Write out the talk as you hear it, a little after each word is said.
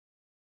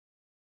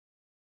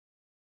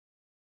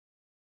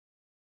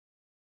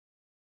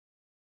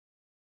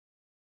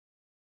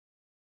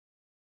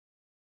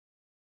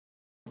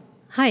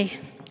Hi,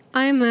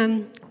 I'm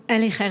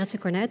Elly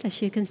Gerritsen-Kornet,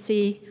 as you can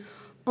see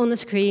on the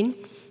screen.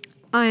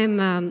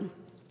 I'm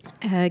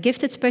a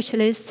gifted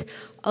specialist,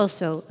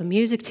 also a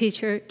music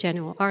teacher,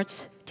 general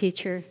arts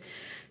teacher,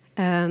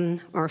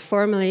 or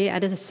formerly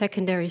at a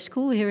secondary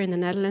school here in the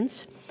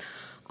Netherlands.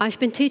 I've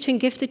been teaching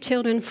gifted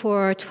children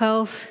for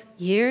 12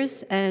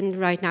 years, and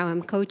right now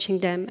I'm coaching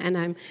them, and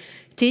I'm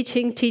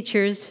teaching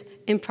teachers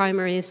in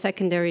primary and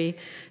secondary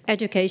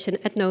education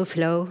at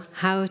Novilo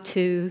how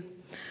to,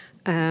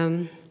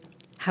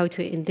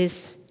 in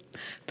this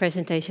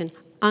presentation,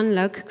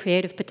 unlock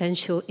creative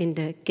potential in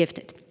the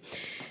gifted.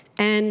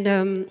 And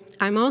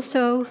I'm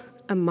also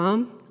a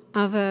mom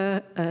of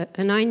a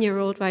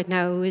 9-year-old right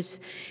now who is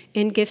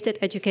in gifted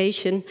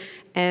education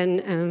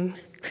and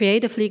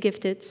creatively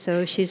gifted,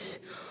 so she's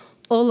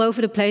all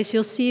over the place.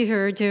 You'll see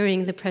her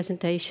during the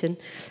presentation.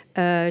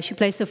 She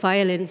plays the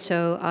violin,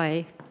 so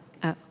I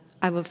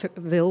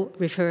will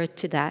refer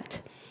to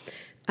that.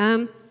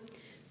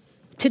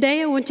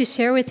 Today I want to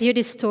share with you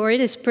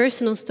this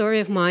personal story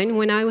of mine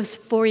when I was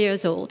 4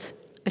 years old.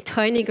 A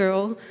tiny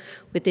girl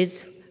with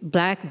this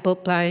black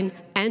bob line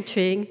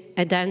entering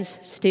a dance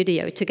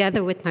studio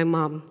together with my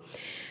mom.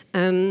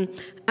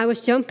 I was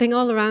jumping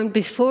all around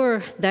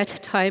before that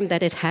time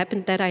that it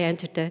happened that I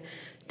entered the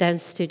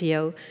dance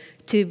studio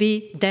to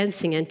be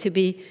dancing and to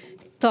be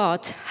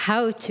taught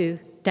how to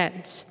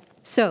dance.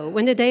 So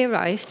when the day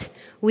arrived,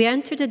 we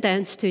entered the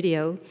dance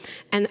studio,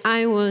 and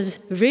I was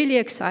really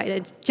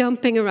excited,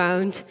 jumping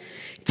around,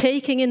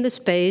 taking in the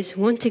space,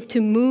 wanting to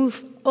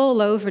move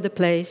all over the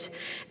place,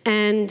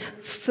 and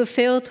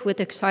fulfilled with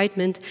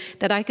excitement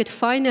that I could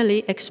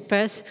finally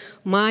express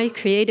my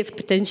creative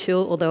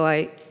potential, although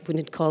I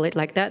wouldn't call it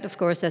like that, of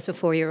course, as a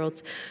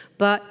 4-year-old,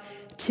 but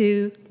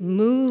to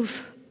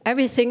move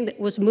everything that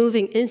was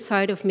moving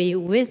inside of me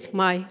with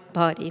my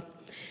body.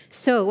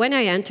 So when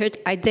I entered,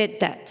 I did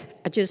that.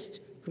 I just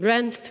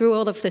ran through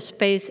all of the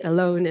space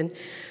alone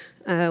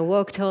and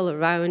walked all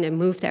around and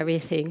moved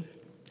everything.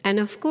 And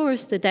of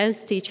course, the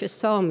dance teacher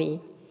saw me,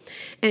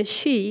 and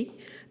she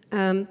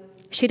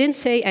didn't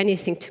say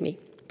anything to me.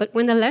 But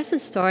when the lesson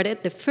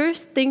started, the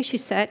first thing she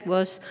said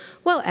was,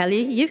 "Well,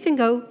 Elly, you can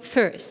go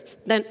first.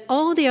 Then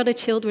all the other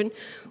children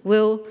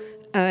will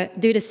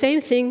do the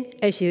same thing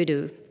as you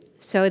do."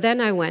 So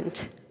then I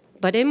went.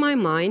 But in my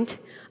mind,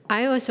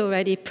 I was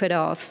already put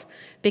off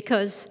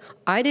because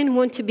I didn't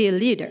want to be a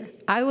leader.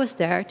 I was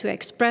there to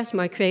express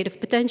my creative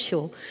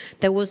potential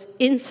that was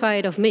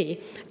inside of me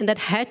and that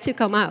had to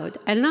come out.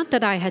 And not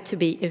that I had to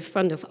be in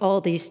front of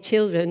all these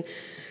children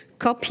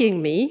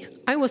copying me.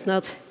 I was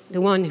not the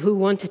one who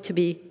wanted to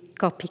be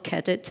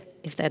copycatted,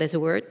 if that is a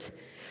word.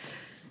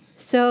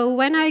 So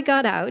when I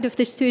got out of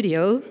the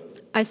studio,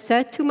 I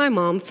said to my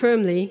mom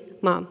firmly,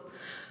 "Mom,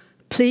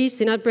 please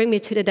do not bring me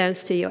to the dance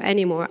studio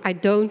anymore. I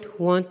don't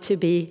want to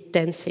be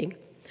dancing.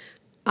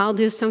 I'll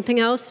do something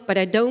else, but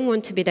I don't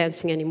want to be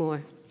dancing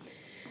anymore."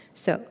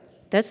 So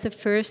that's the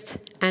first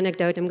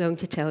anecdote I'm going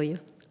to tell you.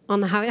 On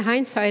the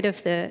hindsight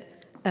of the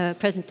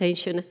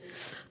presentation,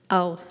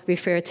 I'll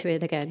refer to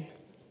it again.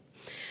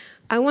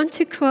 I want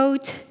to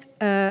quote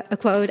a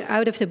quote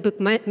out of the book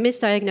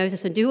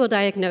Misdiagnosis and Dual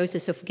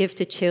Diagnosis of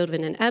Gifted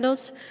Children and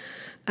Adults.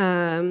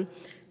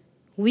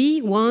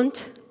 We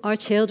want our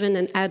children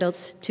and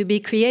adults to be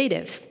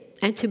creative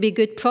and to be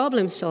good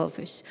problem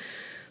solvers.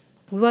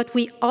 What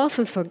we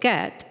often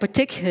forget,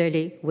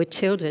 particularly with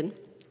children,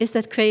 is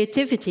that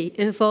creativity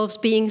involves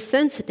being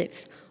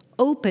sensitive,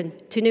 open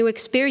to new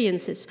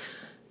experiences,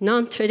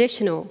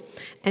 non-traditional,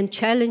 and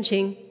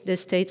challenging the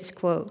status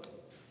quo.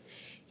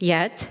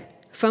 Yet,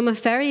 from a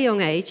very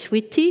young age,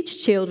 we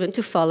teach children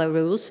to follow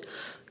rules,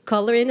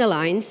 color in the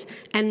lines,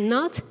 and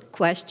not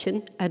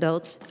question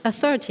adults'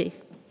 authority.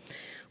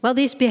 While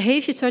these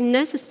behaviors are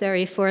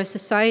necessary for a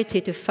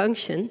society to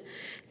function,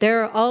 they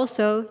are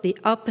also the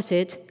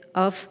opposite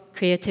of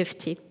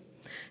creativity.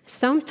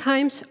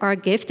 Sometimes our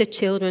gifted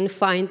children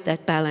find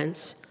that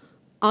balance.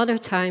 Other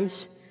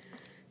times,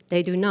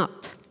 they do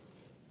not.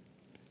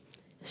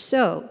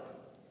 So,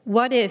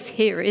 what if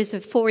here is a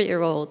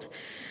 4-year-old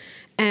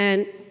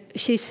and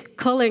she's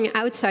coloring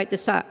outside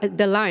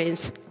the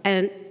lines,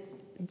 and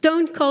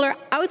 "Don't color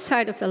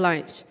outside of the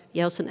lines,"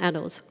 yells an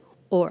adult,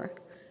 or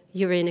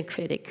 "You're in a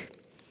critic."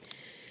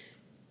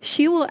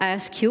 She will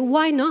ask you,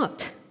 why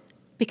not?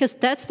 Because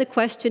that's the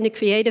question the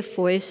creative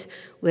voice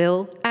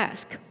will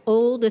ask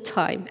all the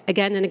time,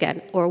 again and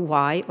again, or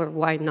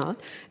why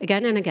not,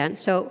 again and again.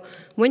 So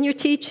when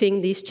you're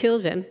teaching these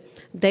children,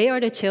 they are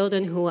the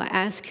children who will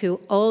ask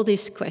you all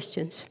these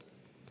questions.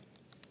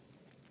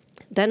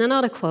 Then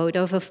another quote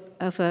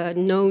of a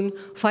known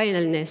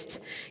violinist,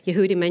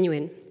 Yehudi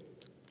Menuhin.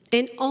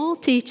 "In all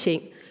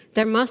teaching,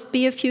 there must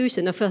be a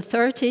fusion of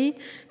authority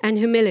and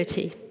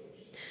humility.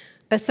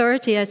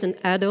 Authority as an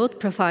adult,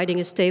 providing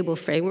a stable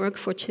framework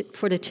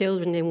for the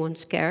children in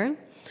one's care,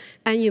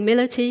 and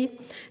humility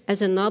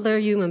as another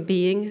human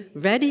being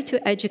ready to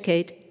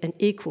educate an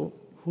equal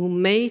who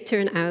may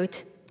turn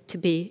out to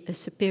be a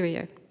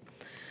superior."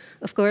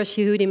 Of course,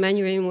 Yehudi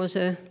Menuhin was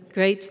a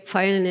great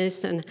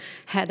violinist and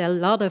had a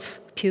lot of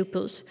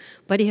pupils,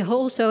 but he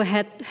also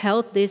had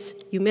held this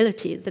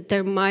humility that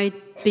there might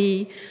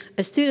be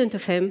a student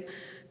of him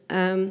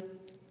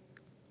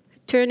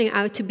turning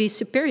out to be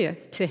superior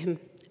to him.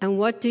 And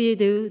what do you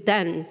do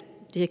then?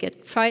 Do you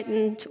get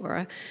frightened,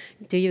 or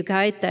do you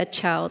guide that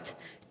child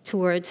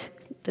toward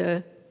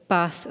the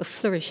path of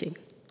flourishing?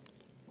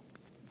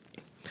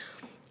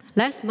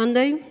 Last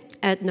Monday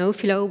at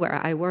Novilo, where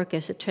I work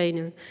as a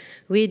trainer,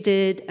 we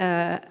did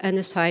an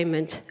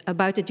assignment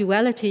about the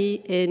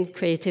duality in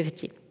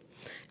creativity.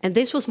 And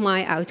this was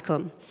my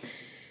outcome.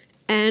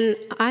 And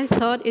I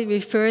thought it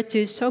referred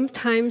to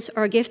sometimes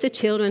our gifted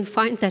children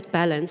find that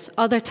balance,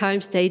 other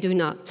times they do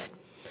not.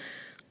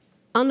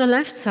 On the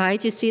left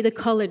side, you see the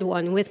colored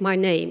one with my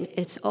name.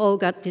 It's all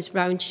got these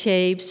round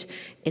shapes,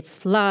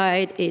 it's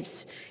light,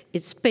 it's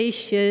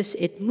spacious,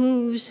 it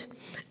moves.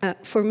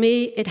 For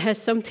me, it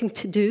has something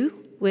to do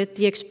with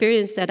the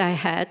experience that I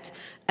had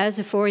as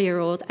a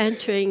 4-year-old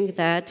entering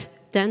that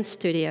dance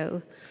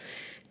studio.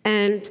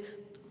 And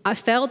I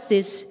felt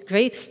this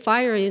great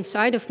fire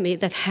inside of me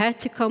that had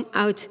to come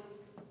out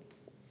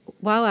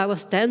while I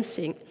was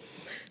dancing.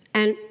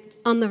 And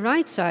on the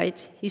right side,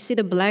 you see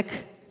the black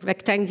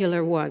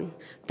rectangular one.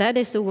 That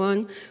is the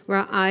one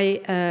where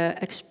I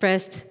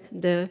expressed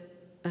the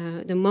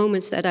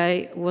moments that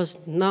I was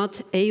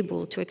not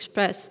able to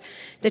express,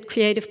 that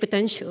creative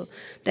potential,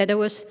 that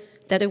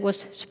it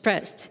was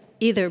suppressed,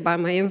 either by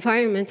my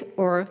environment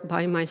or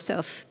by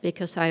myself,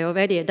 because I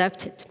already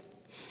adapted.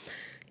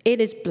 It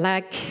is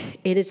black,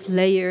 it is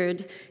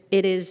layered,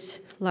 it is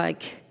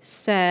like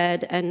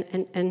sad,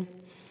 and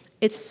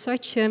it's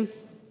such a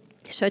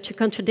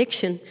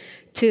contradiction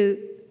to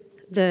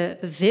the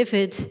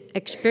vivid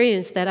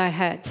experience that I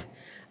had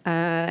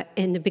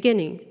in the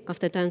beginning of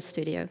the dance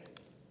studio.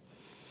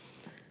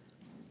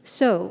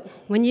 So,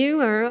 when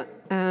you are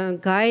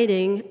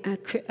guiding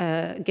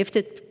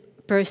gifted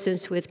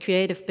persons with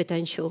creative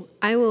potential,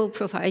 I will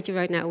provide you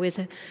right now with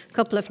a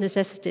couple of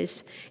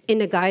necessities in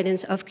the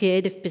guidance of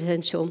creative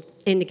potential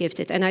in the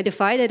gifted. And I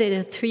divided it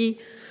in 3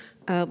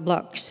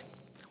 blocks.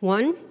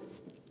 1,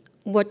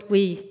 what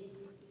we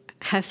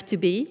have to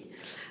be,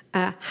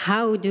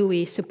 how do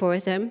we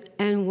support them,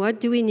 and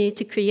what do we need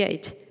to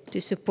create to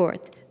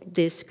support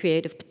this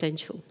creative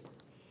potential.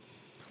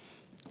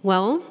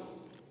 Well,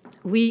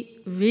 we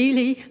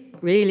really,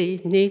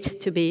 really need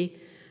to be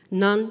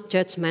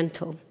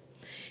non-judgmental.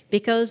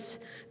 Because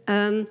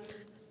when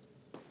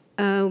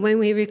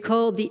we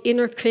recall the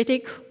inner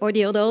critic or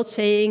the adult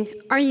saying,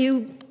 "Are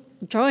you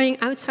drawing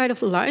outside of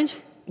the lines?"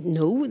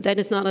 No, that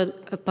is not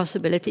a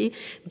possibility.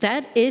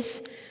 That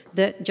is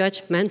the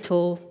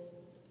judgmental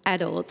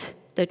adult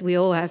that we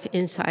all have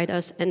inside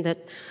us, and that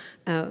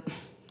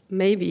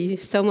maybe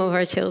some of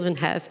our children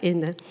have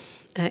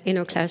in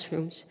our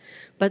classrooms.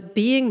 But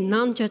being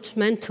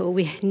non-judgmental,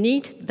 we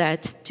need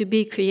that to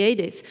be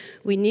creative.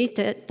 We need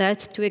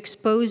that to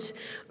expose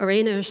our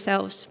inner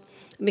selves,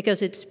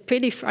 because it's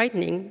pretty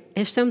frightening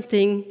if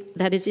something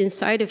that is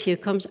inside of you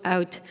comes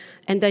out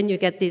and then you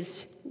get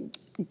this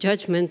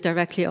judgment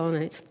directly on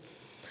it.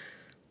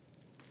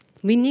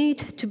 We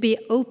need to be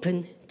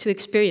open to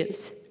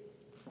experience.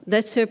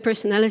 That's a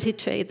personality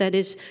trait that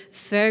is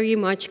very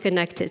much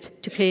connected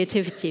to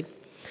creativity.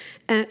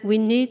 We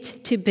need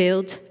to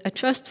build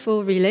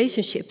trustful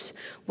relationships.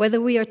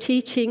 Whether we are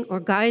teaching or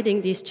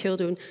guiding these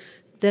children,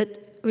 that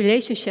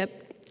relationship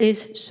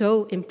is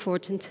so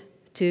important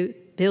to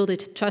build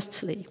it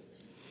trustfully.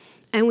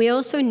 And we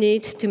also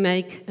need to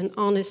make an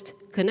honest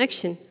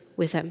connection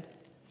with them.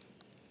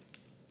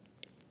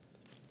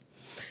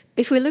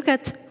 If we look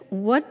at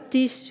what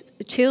these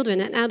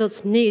children and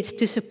adults need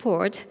to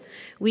support,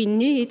 we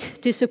need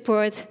to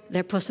support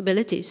their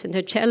possibilities and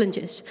their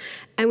challenges.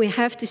 And we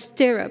have to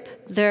stir up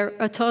their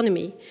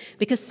autonomy,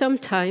 because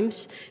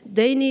sometimes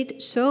they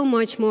need so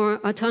much more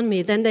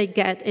autonomy than they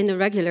get in the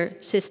regular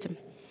system.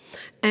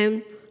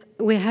 And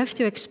we have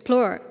to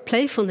explore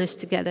playfulness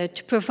together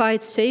to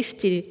provide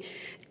safety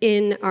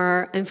in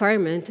our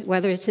environment,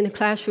 whether it's in a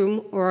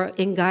classroom or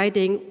in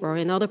guiding or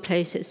in other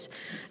places.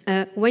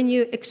 When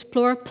you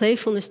explore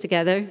playfulness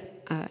together,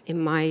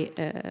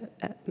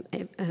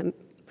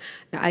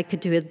 I could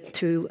do it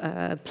through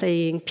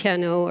playing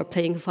piano or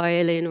playing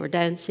violin or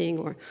dancing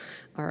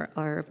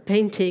or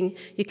painting.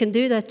 You can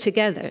do that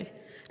together.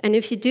 And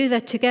if you do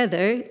that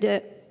together,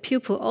 the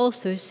pupil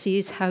also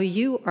sees how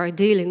you are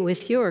dealing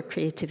with your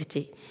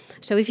creativity.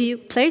 So if you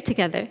play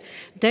together,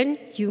 then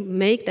you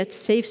make that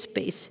safe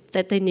space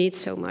that they need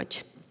so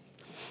much.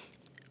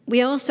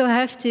 We also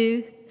have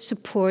to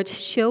support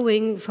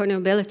showing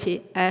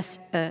vulnerability as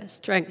a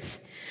strength.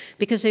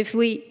 Because if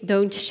we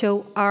don't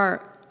show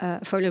our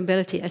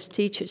vulnerability as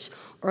teachers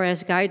or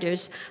as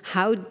guiders,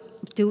 how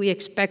do we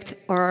expect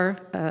our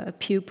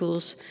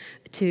pupils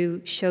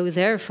to show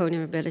their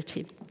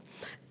vulnerability?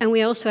 And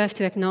we also have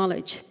to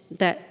acknowledge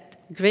that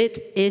grit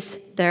is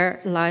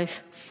their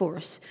life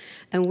force.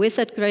 And with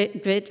that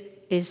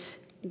grit is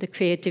the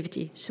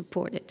creativity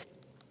supported.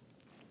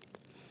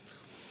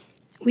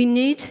 We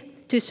need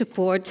to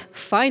support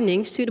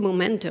finding suitable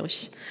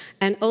mentors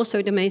and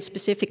also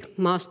domain-specific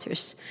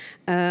masters,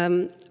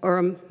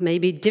 or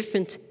maybe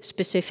different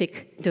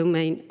specific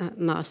domain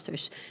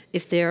masters.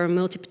 If they are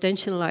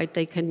multi-potentialite,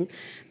 they can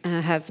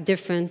have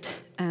different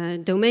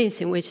domains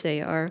in which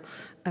they are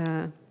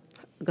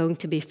going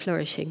to be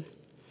flourishing.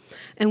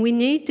 And we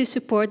need to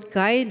support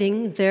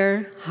guiding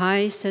their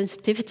high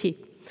sensitivity.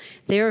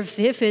 They are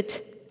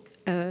vivid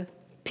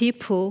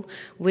people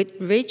with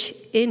rich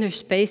inner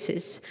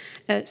spaces.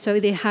 So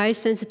the high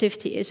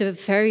sensitivity is a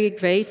very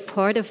great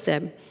part of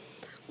them.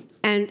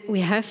 And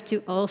we have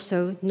to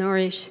also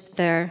nourish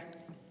their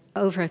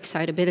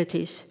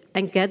overexcitabilities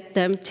and get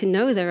them to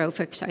know their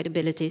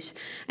overexcitabilities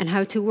and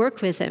how to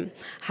work with them,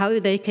 how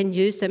they can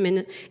use them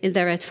in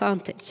their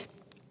advantage.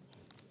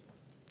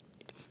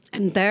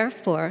 And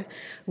therefore,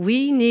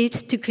 we need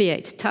to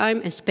create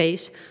time and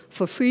space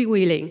for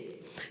freewheeling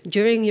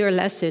during your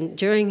lesson,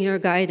 during your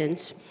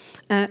guidance.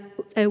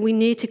 We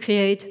need to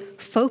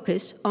create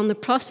focus on the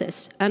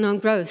process and on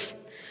growth,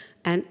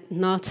 and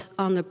not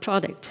on the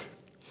product.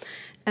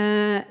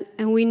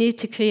 And we need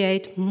to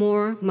create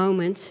more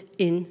moments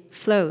in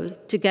flow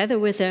together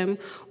with them,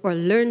 or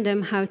learn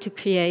them how to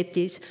create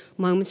these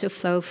moments of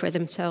flow for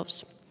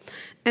themselves.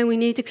 And we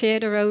need to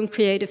create our own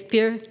creative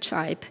peer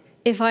tribe.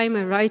 If I'm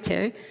a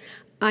writer,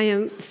 I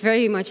am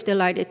very much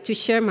delighted to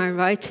share my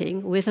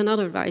writing with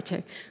another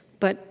writer.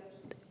 But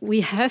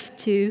we have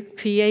to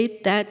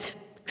create that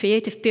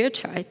creative peer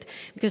tribe,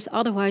 because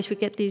otherwise we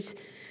get these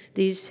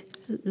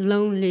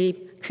lonely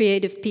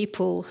creative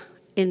people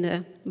in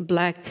the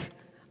black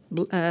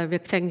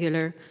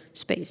rectangular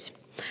space.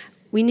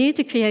 We need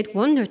to create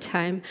wonder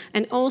time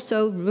and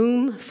also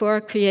room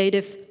for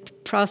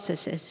creative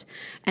processes.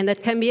 And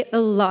that can be a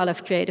lot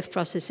of creative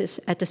processes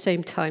at the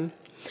same time.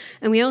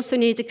 And we also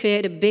need to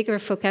create a bigger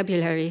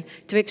vocabulary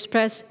to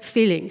express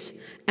feelings.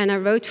 And I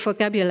wrote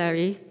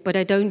vocabulary, but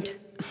I don't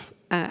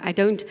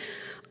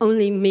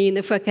only mean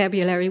the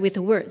vocabulary with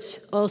the words,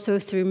 also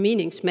through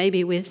meanings,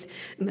 maybe with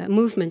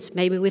movements,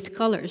 maybe with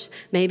colors,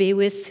 maybe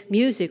with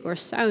music or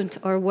sound,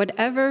 or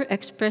whatever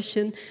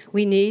expression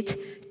we need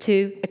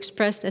to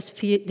express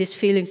these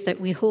feelings that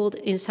we hold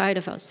inside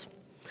of us.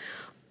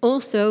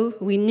 Also,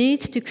 we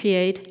need to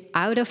create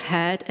out of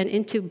head and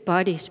into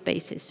body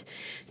spaces,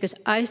 because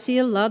I see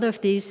a lot of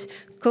these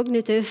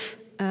cognitive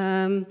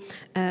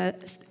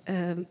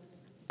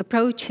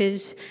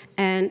approaches,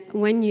 and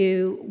when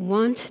you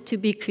want to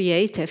be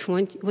creative,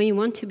 when you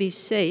want to be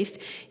safe,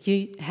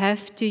 you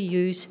have to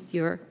use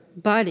your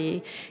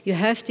body. You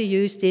have to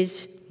use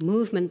this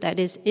movement that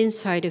is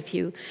inside of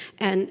you,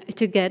 and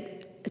to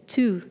get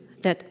to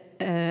that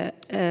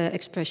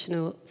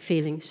expressional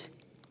feelings.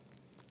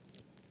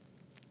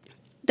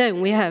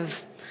 Then we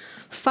have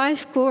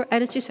 5 core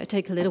attitudes. I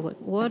take a little bit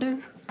of water.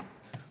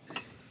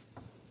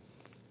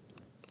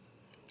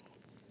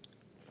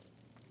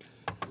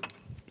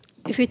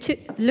 If we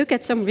look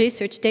at some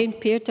research, Dane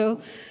Pierto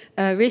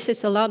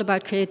researches a lot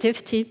about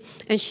creativity,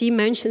 and she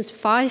mentions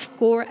 5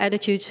 core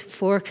attitudes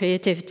for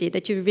creativity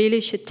that you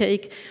really should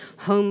take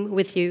home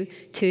with you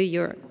to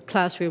your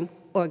classroom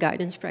or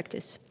guidance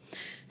practice.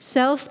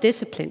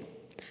 Self-discipline,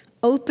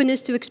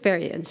 openness to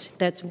experience,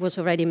 that was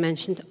already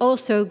mentioned.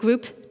 Also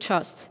group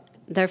trust.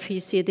 Therefore you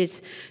see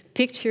this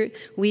picture,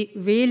 we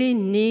really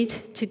need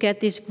to get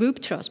this group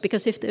trust,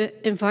 because if the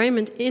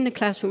environment in the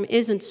classroom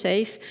isn't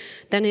safe,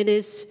 then it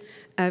is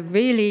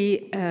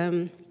really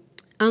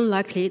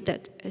unlikely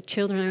that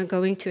children are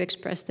going to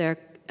express their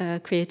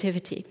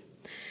creativity.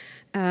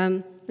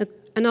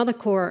 Another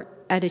core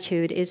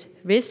attitude is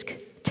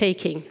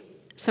risk-taking.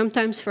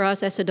 Sometimes for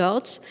us as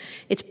adults,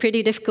 it's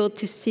pretty difficult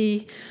to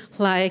see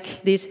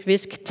like these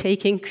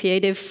risk-taking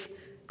creative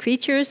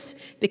creatures,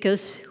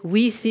 because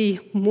we see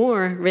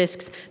more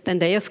risks than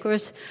they, of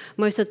course,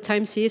 most of the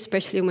time see,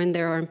 especially when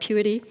they are in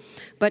puberty.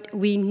 But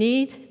we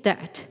need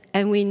that,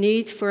 and we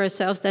need for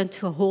ourselves then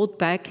to hold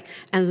back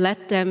and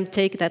let them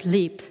take that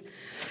leap.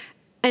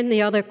 And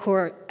the other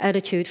core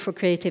attitude for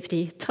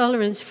creativity,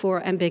 tolerance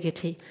for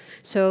ambiguity.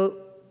 So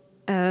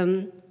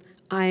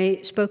I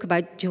spoke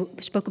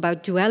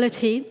about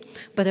duality,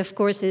 but of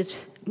course it's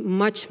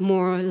much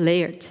more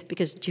layered,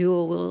 because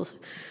dual will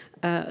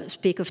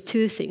speak of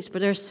 2 things,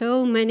 but there are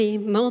so many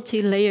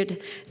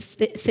multi-layered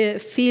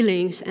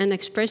feelings and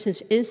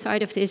expressions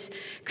inside of this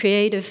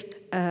creative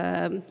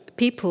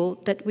people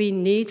that we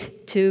need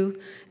to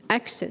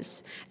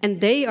access, and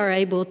they are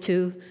able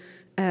to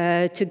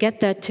get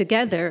that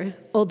together,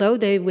 although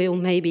they will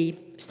maybe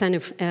stand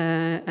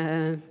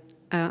in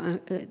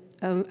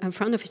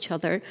front of each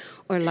other,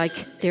 or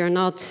like they are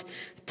not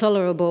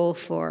tolerable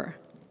for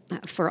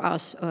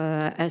us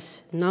as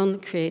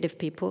non-creative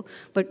people,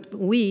 but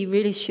we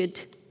really should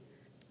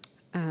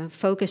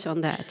focus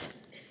on that.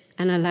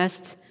 And the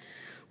last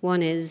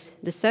one is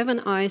the 7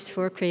 I's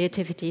for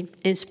creativity: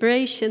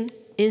 inspiration,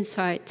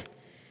 insight,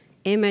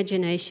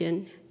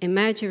 imagination,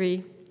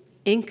 imagery,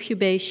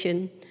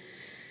 incubation,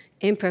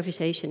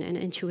 improvisation, and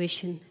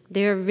intuition.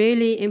 They are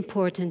really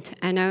important,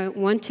 and I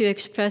want to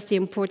express the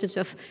importance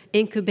of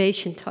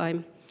incubation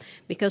time,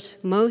 because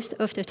most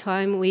of the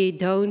time we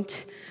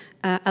don't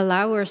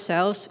allow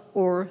ourselves,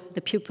 or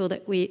the pupil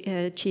that we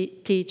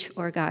teach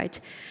or guide,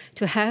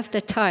 to have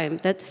the time,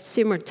 that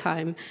simmer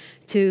time,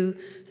 to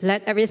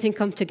let everything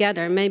come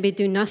together, maybe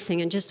do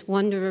nothing and just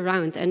wander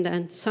around. And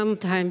then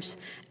sometimes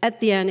at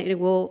the end it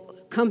will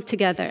come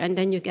together, and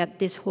then you get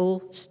this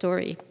whole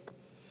story.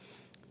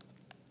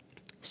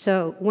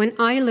 So when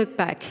I look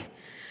back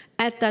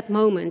at that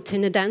moment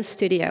in the dance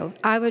studio,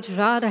 I would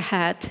rather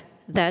had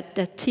that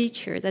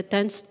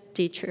dance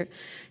teacher,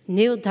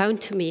 kneeled down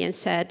to me and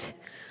said,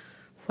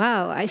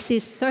 "Wow, I see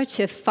such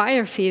a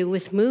fire for you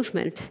with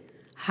movement.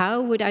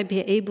 How would I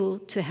be able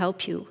to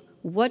help you?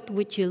 What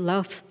would you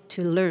love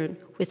to learn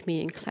with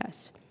me in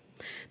class?"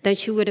 Then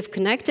she would have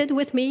connected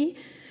with me,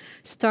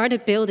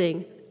 started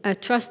building a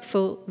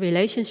trustful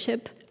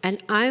relationship, and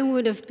I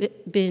would have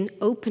been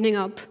opening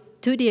up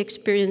to the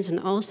experience and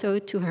also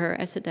to her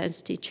as a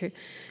dance teacher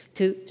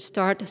to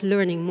start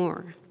learning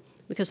more.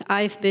 Because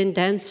I've been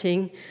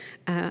dancing,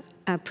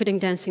 putting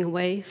dancing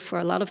away for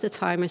a lot of the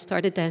time. I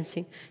started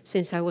dancing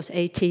since I was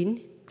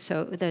 18,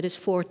 so that is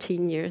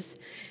 14 years.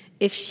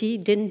 If she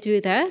didn't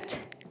do that,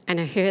 and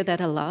I hear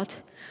that a lot,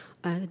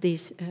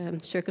 these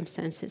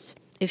circumstances,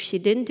 if she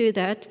didn't do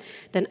that,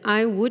 then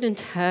I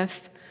wouldn't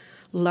have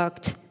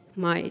locked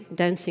my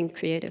dancing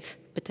creative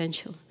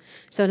potential.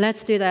 So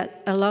let's do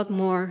that a lot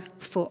more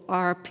for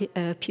our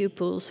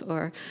pupils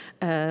or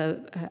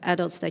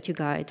adults that you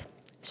guide.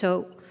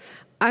 So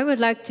I would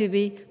like to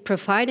be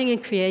providing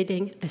and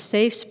creating a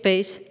safe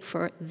space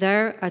for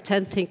their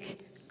authentic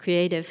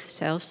creative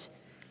selves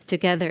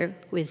together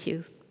with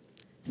you.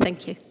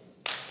 Thank you.